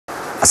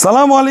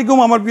আসসালামু আলাইকুম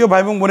আমার প্রিয়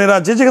ভাই এবং বোনেরা,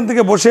 যে যেখান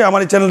থেকে বসে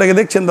আমার এই চ্যানেলটাকে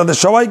দেখছেন তাদের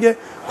সবাইকে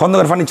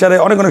খন্দকার ফার্নিচারে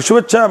অনেক অনেক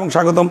শুভেচ্ছা এবং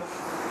স্বাগতম।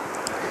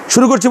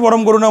 শুরু করছি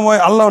পরম করুণাময়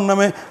আল্লাহর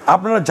নামে।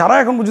 আপনারা যারা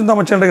এখন পর্যন্ত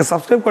আমার চ্যানেলটাকে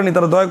সাবস্ক্রাইব করেনি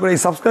তারা দয়া করে এই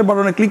সাবস্ক্রাইব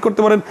বাটনে ক্লিক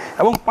করতে পারেন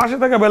এবং পাশে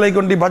থাকা বেল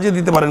আইকনটি বাজিয়ে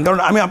দিতে পারেন, কারণ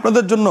আমি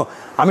আপনাদের জন্য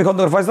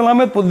খন্দকার ফয়সাল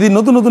আহমেদ প্রতিদিন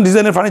নতুন নতুন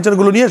ডিজাইনের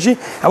ফার্নিচারগুলো নিয়ে আসি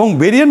এবং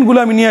ভেরিয়েন্টগুলো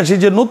আমি নিয়ে আসি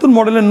যে নতুন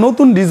মডেলের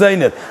নতুন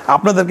ডিজাইনের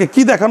আপনাদেরকে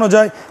কি দেখানো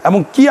যায় এবং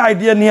কি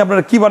আইডিয়া নিয়ে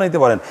আপনারা কী বানাইতে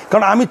পারেন।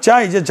 কারণ আমি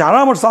চাই যে যারা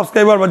আমার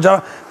সাবস্ক্রাইবার বা যারা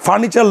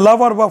ফার্নিচার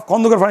লাভার বা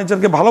খন্দকার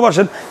ফার্নিচারকে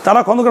ভালোবাসেন তারা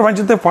খন্দকার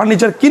ফার্নিচার থেকে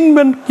ফার্নিচার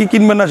কিনবেন কি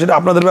কিনবেন না সেটা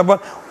আপনাদের ব্যাপার,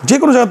 যে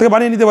কোনো জায়গা থেকে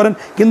বানিয়ে নিতে পারেন।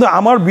 কিন্তু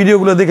আমার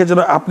ভিডিওগুলো দেখে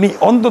যেন আপনি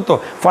অন্তত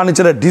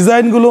ফার্নিচারের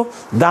ডিজাইনগুলো,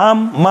 দাম,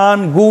 মান,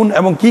 গুণ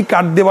এবং কি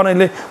কাঠ দিয়ে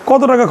বানাইলে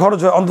কত টাকা খরচ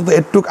হয় অন্তত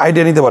একটু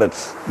আইডিয়া নিতে পারেন।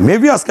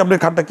 মেবি আজকে আপনি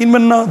খাটটা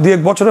কিনবেন না,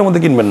 2-1 বছরের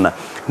মধ্যে কিনবেন না,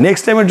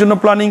 নেক্সট টাইমের জন্য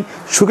প্ল্যানিং,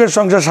 সুখের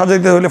সংসার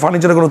সাজাইতে হলে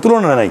ফার্নিচারের কোনো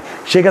তুলনা নাই,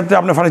 সেক্ষেত্রে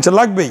আপনার ফার্নিচার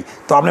লাগবেই।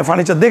 তো আপনি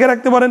ফার্নিচার দেখে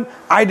রাখতে পারেন,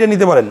 আইডিয়া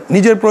নিতে পারেন,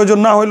 নিজের প্রয়োজন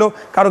না হলেও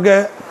কারোকে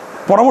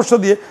পরামর্শ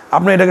দিয়ে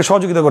আপনি এটাকে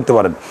সহযোগিতা করতে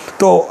পারেন।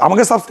 তো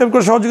আমাকে সাবস্ক্রাইব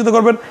করে সহযোগিতা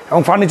করবেন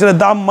এবং ফার্নিচারের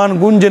দাম, মান,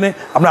 গুণ জেনে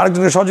আপনি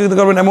আরেকজনকে সহযোগিতা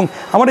করবেন এবং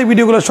আমার এই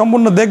ভিডিওগুলো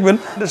সম্পূর্ণ দেখবেন,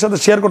 এর সাথে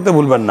শেয়ার করতে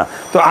ভুলবেন না।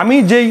 তো আমি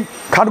যেই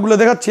খাটগুলো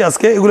দেখাচ্ছি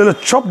আজকে, এগুলো হলো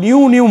সব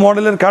নিউ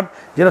মডেলের খাট,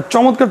 যেটা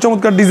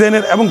চমৎকার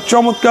ডিজাইনের এবং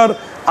চমৎকার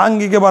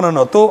আঙ্গিকে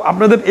বানানো। তো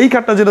আপনাদের এই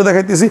খাটটা যেটা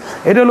দেখাইতেছি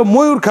এটা হলো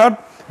ময়ূর খাট,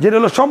 যেটা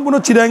হলো সম্পূর্ণ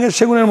চিরাঙের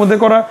সেগুনের মধ্যে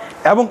করা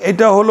এবং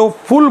এটা হলো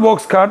ফুল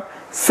বক্স খাট,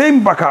 সেম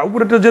পাখা,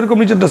 উপরেটা যেরকম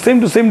নিচেরটা সেম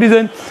টু সেম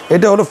ডিজাইন।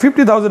 এটা হলো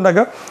 50,000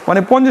 টাকা, মানে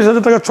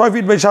 50,000 টাকা, 6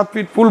 feet by 7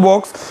 feet full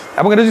box.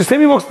 এবং এটা যদি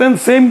সেমি বক্স নেন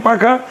সেম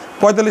পাখা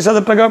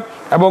 45,000 টাকা।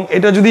 এবং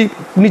এটা যদি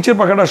নিচের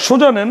পাখাটা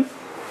সোজা নেন,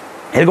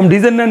 এরকম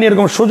ডিজাইন নেন,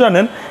 এরকম সোজা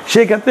নেন,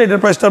 সেই ক্ষেত্রে এটার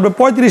প্রাইসটা হবে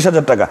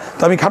 35,000 টাকা।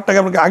 তো আমি খাটটাকে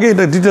আপনাকে আগে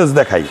এটা ডিটেলস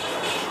দেখাই।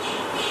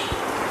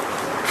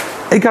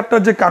 এই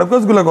খাটটার যে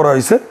কারুকাজগুলো করা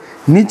হয়েছে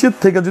নিচের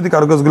থেকে, যদি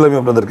কারুকাজগুলো আমি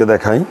আপনাদেরকে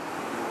দেখাই,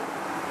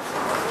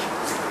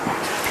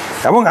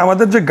 এবং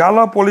আমাদের যে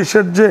গালা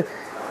পলিশের যে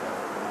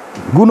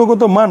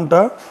গুণগত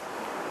মানটা,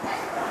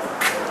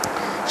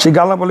 সেই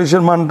গালা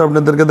পলিশের মানটা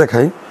আপনাদেরকে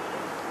দেখাই।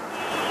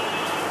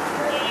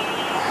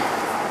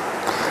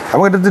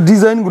 এবং এটার যে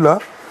ডিজাইনগুলা,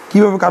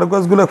 কীভাবে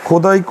কারুকাজগুলো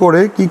খোদাই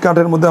করে কি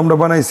কাঠের মধ্যে আমরা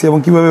বানাইছি এবং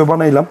কীভাবে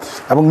বানাইলাম,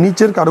 এবং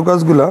নিচের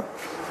কারুকাজগুলা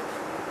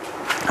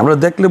আপনারা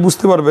দেখলে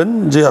বুঝতে পারবেন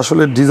যে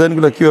আসলে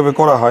ডিজাইনগুলো কীভাবে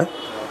করা হয়।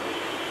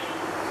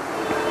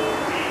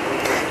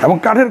 এবং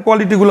কাঠের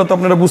কোয়ালিটিগুলো তো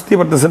আপনারা বুঝতেই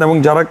পারতেছেন, এবং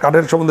যারা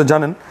কাঠের সম্বন্ধে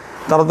জানেন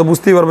তারা তো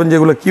বুঝতেই পারবেন যে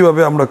এগুলো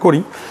কীভাবে আমরা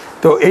করি।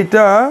 তো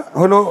এইটা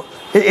হলো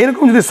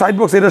এরকম যদি সাইড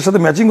বক্স এটার সাথে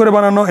ম্যাচিং করে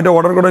বানানো, এটা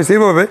অর্ডার করা হয়েছে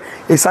এইভাবে।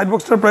 এই সাইড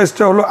বক্সটার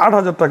প্রাইসটা হলো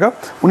 8,000 টাকা।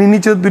 উনি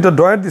নিচে 2টা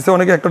ড্রয়ার দিচ্ছে,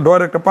 অনেকে একটা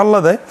ড্রয়ার একটা পাল্লা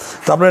দেয়,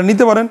 তো আপনারা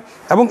নিতে পারেন।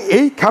 এবং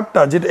এই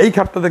খাটটা, যেটা এই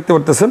খাটটা দেখতে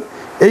পারতেছেন,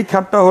 এই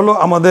খাটটা হলো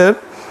আমাদের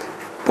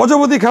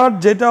প্রজাপতি খাট,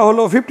 যেটা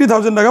হলো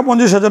 50,000 টাকা,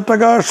 50,000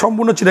 টাকা,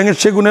 সম্পূর্ণ চিরাঙের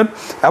সেগুনের।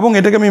 এবং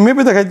এটাকে আমি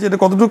মেপে দেখাচ্ছি এটা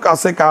কতটুকু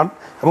আছে কাঠ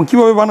এবং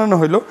কীভাবে বানানো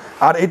হলো।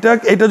 আর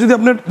এটা যদি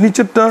আপনার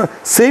নিচেরটা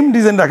সেম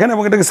ডিজাইন রাখেন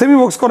এবং এটাকে সেমি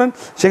বক্স করেন,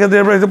 সেক্ষেত্রে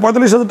এর প্রাইস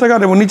 45,000 টাকা।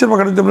 এবং নিচের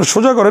পাখাটা যদি আপনি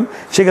সোজা করেন,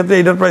 সেক্ষেত্রে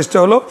এটার প্রাইসটা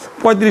হলো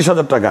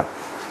 35,000 টাকা।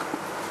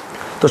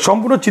 তো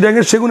সম্পূর্ণ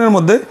চিরাঙের সেগুনের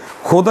মধ্যে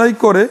খোদাই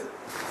করে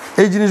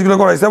এই জিনিসগুলো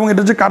করা হয়েছে। এবং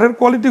এটার যে কাঠের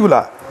কোয়ালিটিগুলো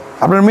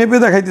আপনার মেপে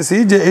দেখাইতেছি,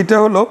 যে এটা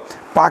হলো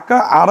পাকা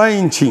 2.5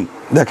 ইঞ্চি,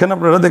 দেখেন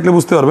আপনারা দেখলে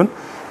বুঝতে পারবেন,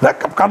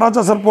 কাটা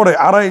চাষার পরে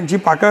 2.5 ইঞ্চি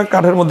পাকা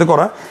কাঠের মধ্যে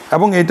করা।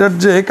 এবং এটার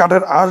যে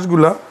কাঠের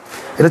আঁশগুলা,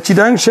 এটা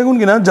চিটাগাং সেগুন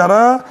কিনা, যারা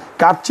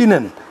কাঠ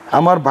চিনেন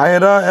আমার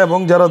ভাইয়েরা এবং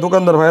যারা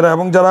দোকানদার ভাইয়েরা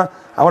এবং যারা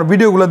আমার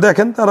ভিডিওগুলো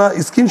দেখেন, তারা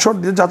স্ক্রিনশট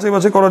দিয়ে যাচাই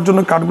বাছাই করার জন্য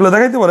কাঠগুলো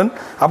দেখাইতে পারেন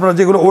আপনারা,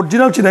 যেগুলো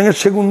অরিজিনাল চিটাগাংয়ের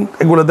সেগুন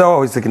এগুলো দেওয়া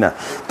হয়েছে কিনা।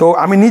 তো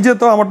আমি নিজে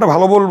তো আমারটা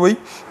ভালো বলবই,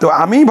 তো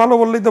আমি ভালো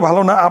বললেই তো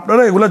ভালো না,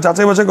 আপনারা এগুলো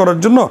যাচাই বাছাই করার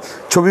জন্য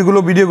ছবিগুলো,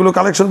 ভিডিওগুলো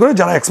কালেকশন করে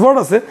যারা এক্সপার্ট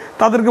আছে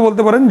তাদেরকে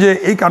বলতে পারেন যে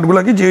এই কাঠগুলো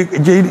কি,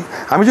 যেই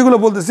আমি যেগুলো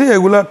বলতেছি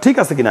এগুলো ঠিক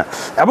আছে কিনা।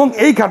 এবং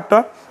এই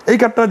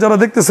কাঠটা যারা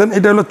দেখতেছেন,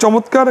 এটা হলো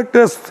চমৎকার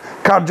একটা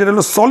কাঠ, যেটা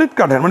হলো সলিড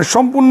কাঠের, মানে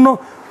সম্পূর্ণ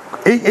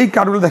এই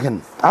কাঠগুলো দেখেন,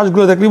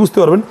 আঁশগুলো দেখলে বুঝতে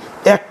পারবেন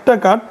একটা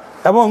কাঠ,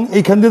 এবং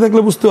এইখান দিয়ে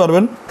দেখলে বুঝতে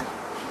পারবেন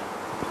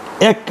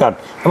এক কাঠ।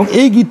 এবং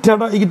এই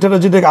গিট্টাটা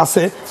যেটা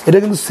আছে এটা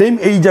কিন্তু সেম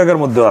এই জায়গার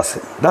মধ্যেও আছে,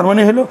 তার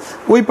মানে হলো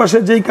ওই পাশে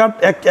যেই কাঠ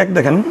এক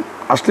দেখেন,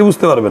 আসলে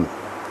বুঝতে পারবেন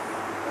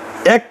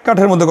এক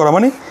কাঠের মধ্যে করা,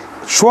 মানে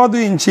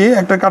 2.25 ইঞ্চি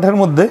একটা কাঠের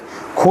মধ্যে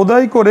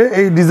খোদাই করে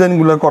এই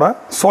ডিজাইনগুলো করা।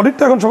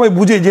 সলিডটা এখন সবাই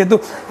বুঝে, যেহেতু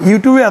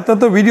ইউটিউবে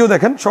এত ভিডিও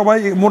দেখেন, সবাই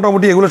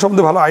মোটামুটি এগুলো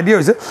সম্বন্ধে ভালো আইডিয়া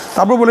হয়েছে।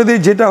 তারপর বলে দিই,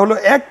 যেটা হলো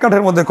এক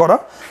কাঠের মধ্যে করা,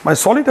 মানে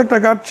সলিড একটা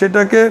কাঠ,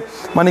 সেটাকে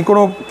মানে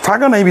কোনো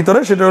ফাঁকা নাই ভিতরে,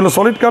 সেটা হলো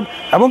সলিড কাঠ।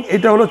 এবং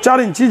এটা হলো 4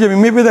 ইঞ্চি, যে আমি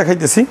মেপে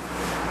দেখাইতেছি,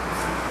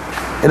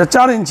 এটা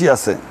 4 ইঞ্চি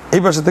আছে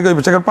এই পাশে থেকে ওই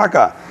পাশে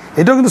পাকা।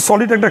 এটাও কিন্তু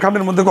সলিড একটা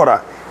কাঠের মধ্যে করা।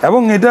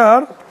 এবং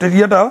এটার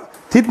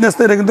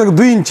থিকনেসটা এটা কিন্তু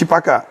 2 ইঞ্চি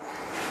পাকা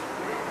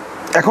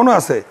এখনও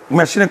আছে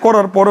মেশিনে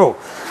করার পরেও।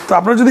 তো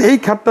আপনারা যদি এই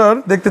খাটটার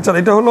দেখতে চান,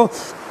 এটা হলো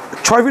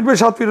 6 ফিট বাই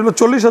 7 ফিট হলো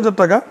 40,000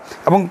 টাকা,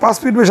 এবং 5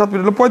 ফিট বাই 7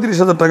 ফিট হলো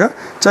 35,000 টাকা।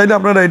 চাইলে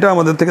আপনারা এটা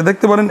আমাদের থেকে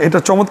দেখতে পারেন। এটা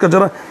চমৎকার,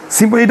 যারা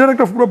সিম্পল, এটার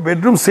একটা পুরো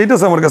বেডরুম সেট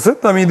আছে আমার কাছে,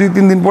 তো আমি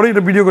 2-3 দিন পরে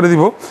এটা ভিডিও করে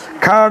দিব।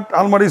 খাট,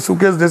 আলমারি,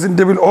 সুকেস, ড্রেসিং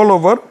টেবিল অল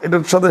ওভার,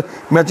 এটার সাথে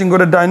ম্যাচিং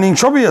করে ডাইনিং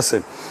সবই আছে।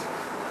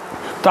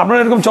 তো আপনারা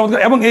এরকম চমৎকার।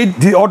 এবং এই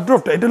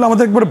অর্ড্রপটা, এটা হলো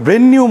আমাদের একবারে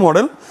ব্র্যান্ড নিউ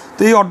মডেল।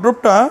 তো এই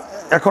অর্ড্রপটা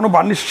এখনও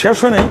বার্নিশ শেষ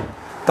হয় নাই।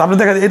 তো আপনি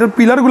দেখেন এটার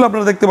পিলারগুলো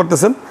আপনারা দেখতে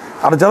পারতেছেন,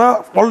 আর যারা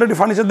অলরেডি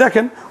ফার্নিচার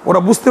দেখেন ওরা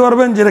বুঝতে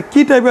পারবেন যে এটা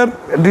কী টাইপের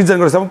ডিজাইন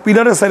করেছে। এবং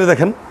পিলারের সাইডে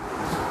দেখেন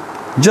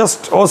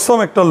জাস্ট অসম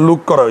একটা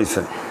লুক করা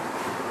হয়েছে,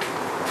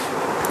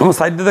 এবং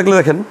সাইডে দেখলে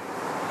দেখেন,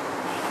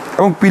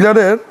 এবং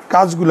পিলারের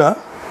কাজগুলা,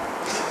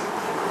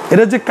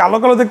 এটা যে কালো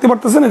কালো দেখতে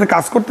পারতেছেন এটা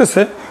কাজ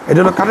করতেছে, এটা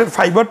হলো কাঠের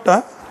ফাইবারটা,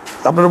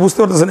 আপনারা বুঝতে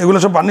পারতেছেন। এগুলো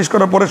সব বার্নিশ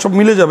করার পরে সব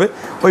মিলে যাবে,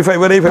 ওই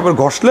ফাইবার এই ফাইবার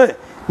ঘষলে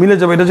মিলে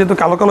যাবে। এটা যেহেতু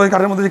কালো কালো, এই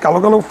কাঠের মধ্যে যে কালো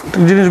কালো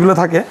জিনিসগুলো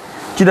থাকে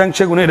চিরাং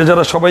সেগুন, এটা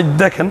যারা সবাই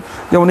দেখেন,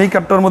 যেমন এই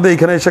কাঠটার মধ্যে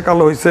এইখানে এসে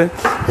কালো হয়েছে,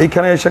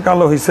 এইখানে এসে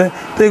কালো হয়েছে।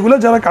 তো এগুলো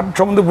যারা কাঠ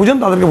সম্বন্ধে বুঝেন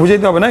তাদেরকে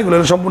বুঝাইতে হবে না, এগুলো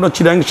সম্পূর্ণ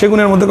চিরাং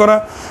সেগুনের মধ্যে করা।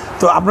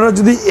 তো আপনারা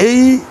যদি এই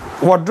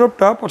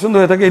ওয়ার্ড্রপটা পছন্দ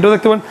হয়ে থাকে এটাও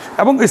দেখতে পারেন।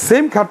 এবং এই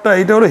সেম খাটটা,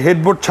 এটা হলো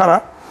হেডবোর্ড ছাড়া,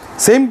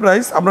 সেম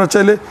প্রাইস, আপনারা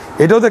চাইলে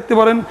এটাও দেখতে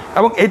পারেন।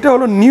 এবং এটা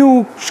হলো নিউ,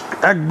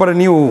 একবারে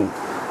নিউ,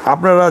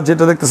 আপনারা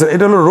যেটা দেখতেছেন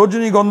এটা হলো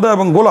রজনীগন্ধা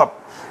এবং গোলাপ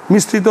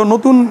মিশ্রিত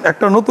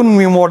একটা নতুন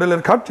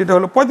মডেলের খাট, যেটা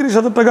হলো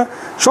 35,000 টাকা,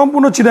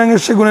 সম্পূর্ণ চিরাঙের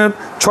সেগুনের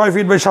 6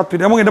 ফিট বাই 7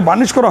 ফিট। এবং এটা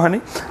বার্নিশ করা হয়নি।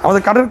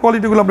 আমাদের কাঠের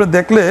কোয়ালিটিগুলো আপনি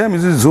দেখলে, আমি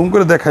যদি জুম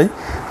করে দেখাই,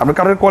 আপনি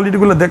কাঠের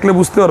কোয়ালিটিগুলো দেখলে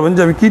বুঝতে পারবেন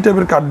যে আমি কী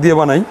টাইপের কাঠ দিয়ে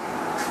বানাই।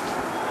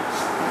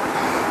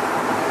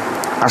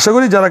 আশা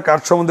করি যারা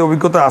কাঠ সম্বন্ধে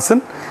অভিজ্ঞতা আছেন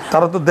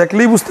তারা তো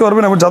দেখলেই বুঝতে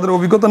পারবেন, এবং যাদের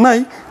অভিজ্ঞতা নাই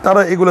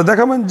তারা এগুলো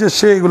দেখাবেন যে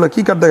সে এগুলো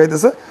কী কাঠ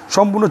দেখাইতেছে,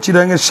 সম্পূর্ণ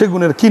চিরাঙের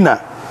সেগুনের কি না।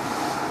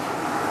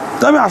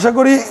 তো আমি আশা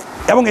করি,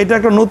 এবং এটা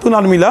একটা নতুন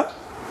আলমিরা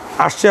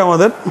আসছে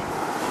আমাদের,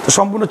 তো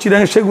সম্পূর্ণ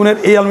চিরাঙের সেগুনের,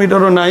 এই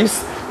আলমিরাটারও নাইস।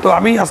 তো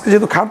আমি আজকে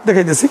যেহেতু খাট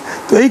দেখাইতেছি,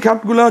 তো এই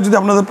খাটগুলো যদি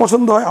আপনাদের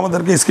পছন্দ হয়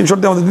আমাদেরকে স্ক্রিনশট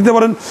দিয়ে আমাদের দিতে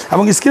পারেন।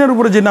 এবং স্ক্রিনের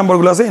উপরে যে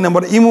নাম্বারগুলো আছে এই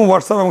নাম্বার ইমো,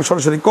 হোয়াটসঅ্যাপ এবং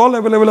সরাসরি কল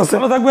অ্যাভেলেবেল আছে।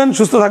 ভালো থাকবেন,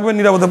 সুস্থ থাকবেন,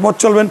 নিরাপদে পথ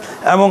চলবেন,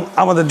 এবং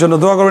আমাদের জন্য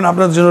দোয়া করবেন।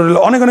 আপনাদের জন্য রইল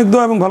অনেক অনেক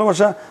দোয়া এবং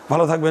ভালোবাসা।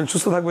 ভালো থাকবেন,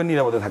 সুস্থ থাকবেন,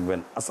 নিরাপদে থাকবেন।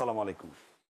 আসসালামু আলাইকুম।